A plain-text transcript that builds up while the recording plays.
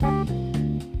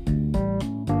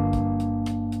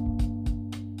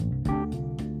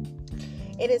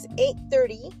It is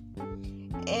 8:30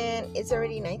 and it's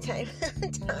already nighttime.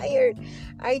 I'm tired.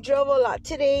 I drove a lot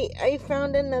today. I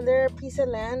found another piece of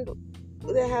land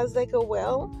that has like a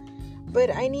well, but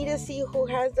I need to see who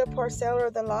has the parcel or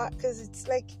the lot, because it's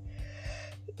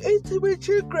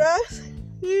mature grass.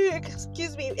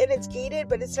 Excuse me. And it's gated,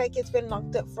 but it's like it's been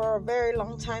locked up for a very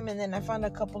long time. And then I found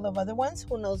a couple of other ones.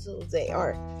 Who knows who they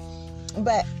are?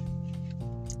 But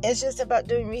it's just about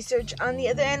doing research. On the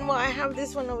other end, well, I have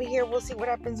this one over here. We'll see what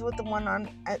happens with the one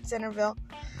at Centerville.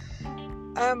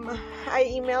 I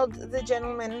emailed the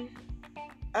gentleman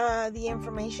the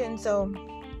information, so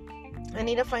I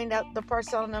need to find out the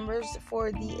parcel numbers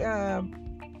for the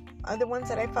other ones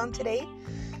that I found today,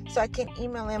 so I can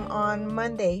email him on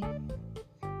Monday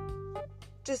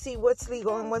to see what's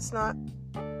legal and what's not.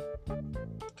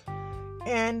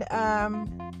 And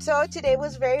so today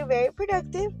was very, very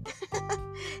productive.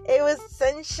 It was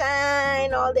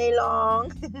sunshine all day long.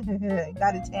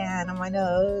 Got a tan on my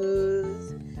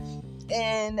nose.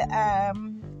 And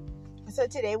so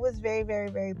today was very, very,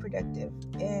 very productive.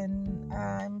 And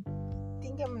I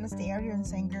think I'm going to stay out here in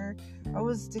Sanger. I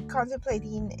was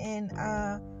contemplating in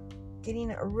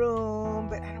getting a room,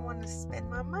 but I don't want to spend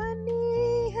my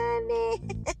money, honey.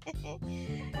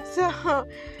 So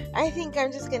I think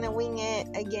I'm just going to wing it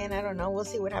again. I don't know. We'll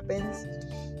see what happens.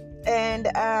 And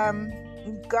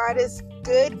God is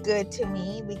good to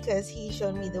me, because he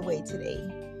showed me the way today.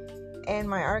 And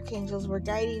my archangels were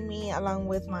guiding me, along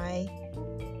with my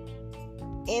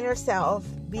inner self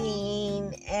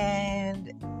being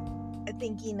and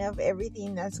thinking of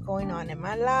everything that's going on in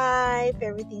my life.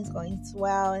 Everything's going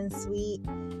swell and sweet.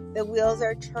 The wheels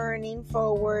are turning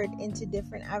forward into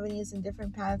different avenues and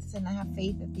different paths, and I have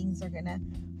faith that things are going to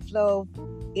flow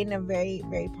in a very,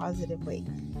 very positive way.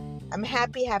 I'm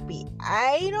happy.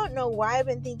 I don't know why I've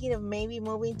been thinking of maybe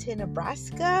moving to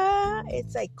Nebraska.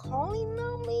 It's like calling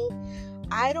on me.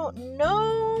 I don't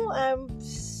know. I'm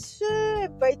sure,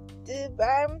 but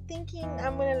I'm thinking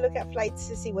I'm going to look at flights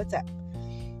to see what's up.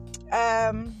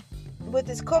 With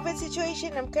this COVID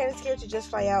situation, I'm kind of scared to just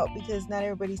fly out, because not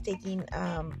everybody's taking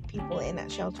people in at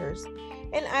shelters.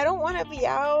 And I don't want to be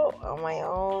out on my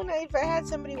own. If I had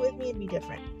somebody with me, it'd be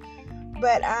different.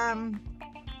 But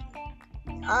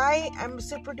I am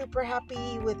super duper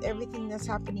happy with everything that's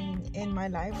happening in my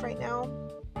life right now.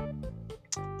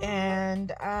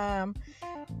 And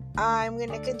I'm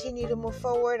going to continue to move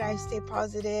forward. I stay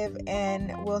positive,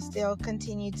 and will still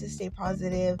continue to stay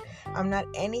positive. I'm not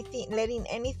letting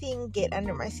anything get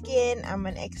under my skin. I'm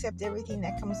going to accept everything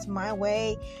that comes my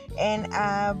way. And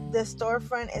the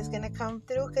storefront is going to come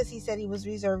through, because he said he was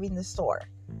reserving the store.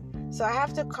 So I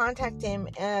have to contact him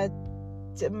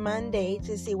Monday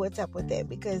to see what's up with it,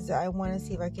 because I want to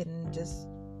see if I can just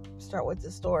start with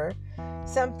the store,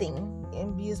 something,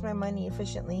 and use my money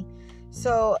efficiently.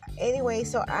 So anyway,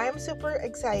 so I'm super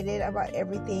excited about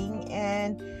everything,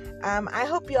 and I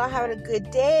hope you all had a good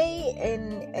day.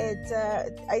 And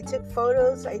I took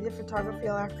photos. I did photography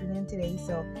all afternoon today,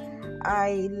 so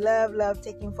I love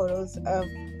taking photos of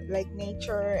like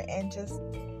nature and just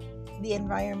the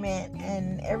environment,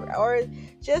 or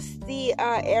just the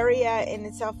area in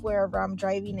itself where I'm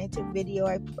driving. I took video.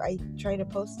 I tried to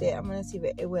post it. I'm gonna see if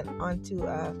it went onto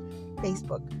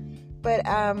Facebook. But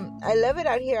I love it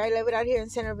out here. I love it out here in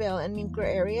Centerville and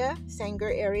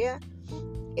Sanger area.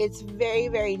 It's very,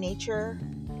 very nature.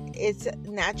 It's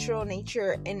natural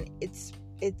nature, and it's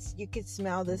you could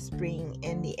smell the spring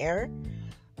in the air,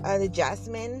 the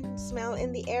jasmine smell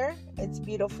in the air. It's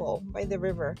beautiful by the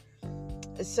river.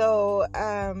 So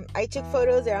I took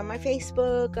photos. They're on my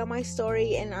Facebook, on my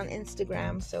story, and on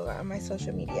Instagram, so on my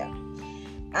social media.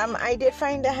 I did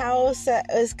find a house that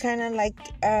was kind of like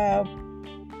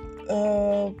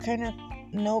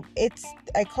nope,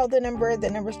 I called the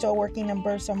number's still a working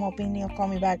number, so I'm hoping he'll call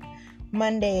me back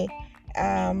Monday,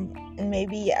 and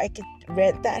maybe I could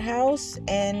rent that house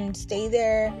and stay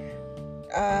there.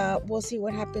 We'll see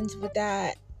what happens with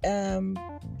that.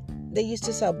 They used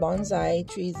to sell bonsai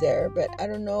trees there, but I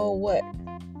don't know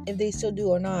if they still do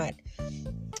or not.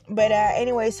 But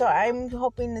anyway, so I'm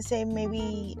hoping to say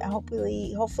maybe,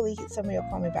 hopefully somebody will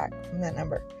call me back from that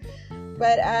number.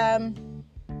 But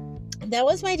that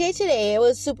was my day today. It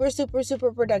was super, super,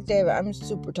 super productive. I'm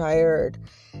super tired.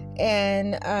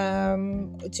 And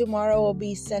tomorrow will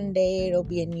be Sunday. It'll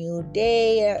be a new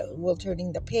day. We're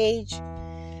turning the page.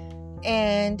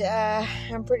 And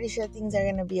I'm pretty sure things are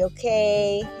going to be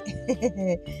okay.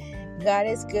 God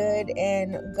is good,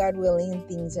 and God willing,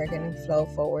 things are going to flow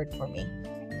forward for me.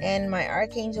 And my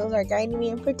archangels are guiding me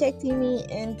and protecting me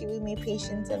and giving me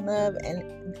patience and love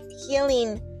and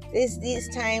healing these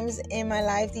times in my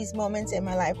life, these moments in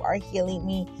my life are healing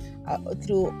me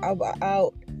through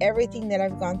about everything that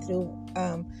I've gone through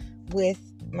with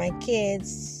my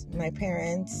kids, my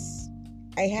parents.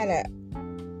 I had a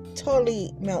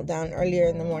totally meltdown earlier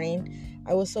in the morning.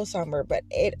 I was so somber, but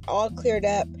it all cleared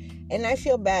up, and I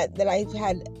feel bad that I've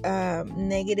had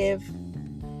negative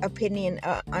opinion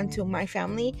onto my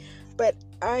family, but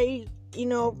I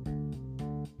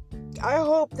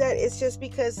hope that it's just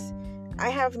because I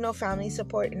have no family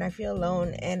support and I feel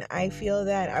alone, and I feel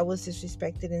that I was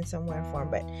disrespected in some way or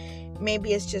form, but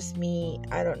maybe it's just me.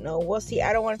 I don't know. We'll see.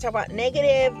 I don't want to talk about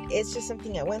negative. It's just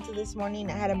something I went through this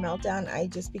morning. I had a meltdown.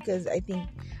 Because I think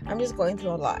I'm just going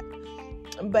through a lot.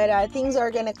 But things are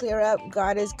going to clear up.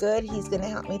 God is good. He's going to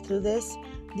help me through this.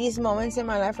 These moments in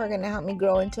my life are going to help me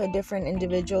grow into a different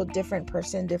individual, different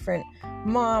person, different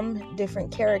mom,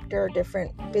 different character,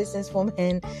 different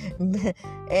businesswoman.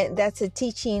 And that's a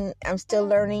teaching. I'm still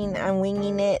learning. I'm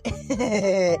winging it.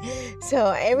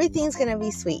 So everything's going to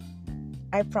be sweet.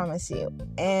 I promise you.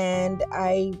 And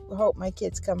I hope my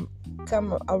kids come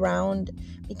around,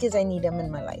 because I need them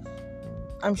in my life.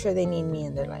 I'm sure they need me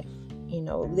in their life.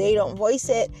 They don't voice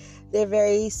it. They're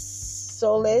very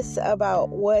soulless about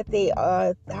what they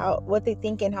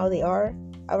think and how they are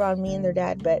around me and their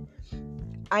dad, but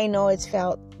I know it's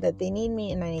felt that they need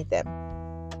me and I need them.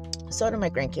 So do my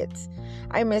grandkids.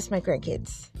 I miss my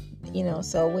grandkids,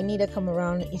 so we need to come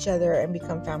around each other and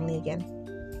become family again.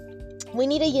 We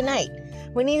need to unite.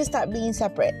 We need to stop being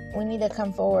separate. We need to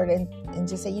come forward and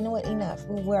just say, you know what, enough.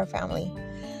 We're a family.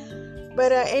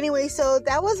 But anyway, so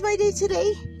that was my day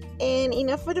today. And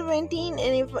enough of the venting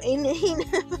and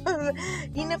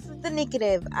enough of the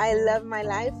negative. I love my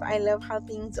life. I love how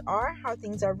things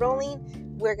are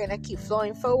rolling. We're going to keep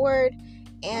flowing forward.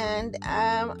 And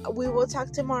we will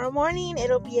talk tomorrow morning.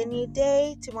 It'll be a new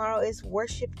day. Tomorrow is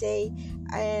worship day.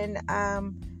 And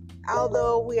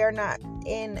although we are not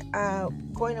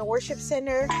going to worship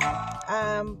center,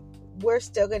 we're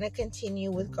still going to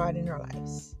continue with God in our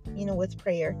lives, with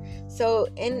prayer. So,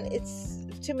 and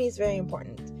to me, it's very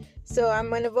important. So I'm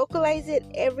going to vocalize it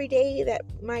every day that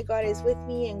my God is with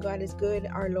me and God is good.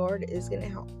 Our Lord is going to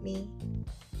help me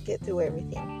get through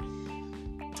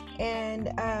everything. And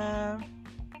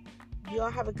you all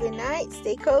have a good night.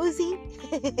 Stay cozy.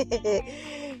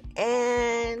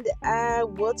 And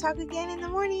we'll talk again in the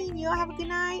morning. You all have a good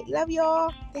night. Love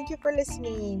y'all. Thank you for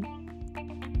listening.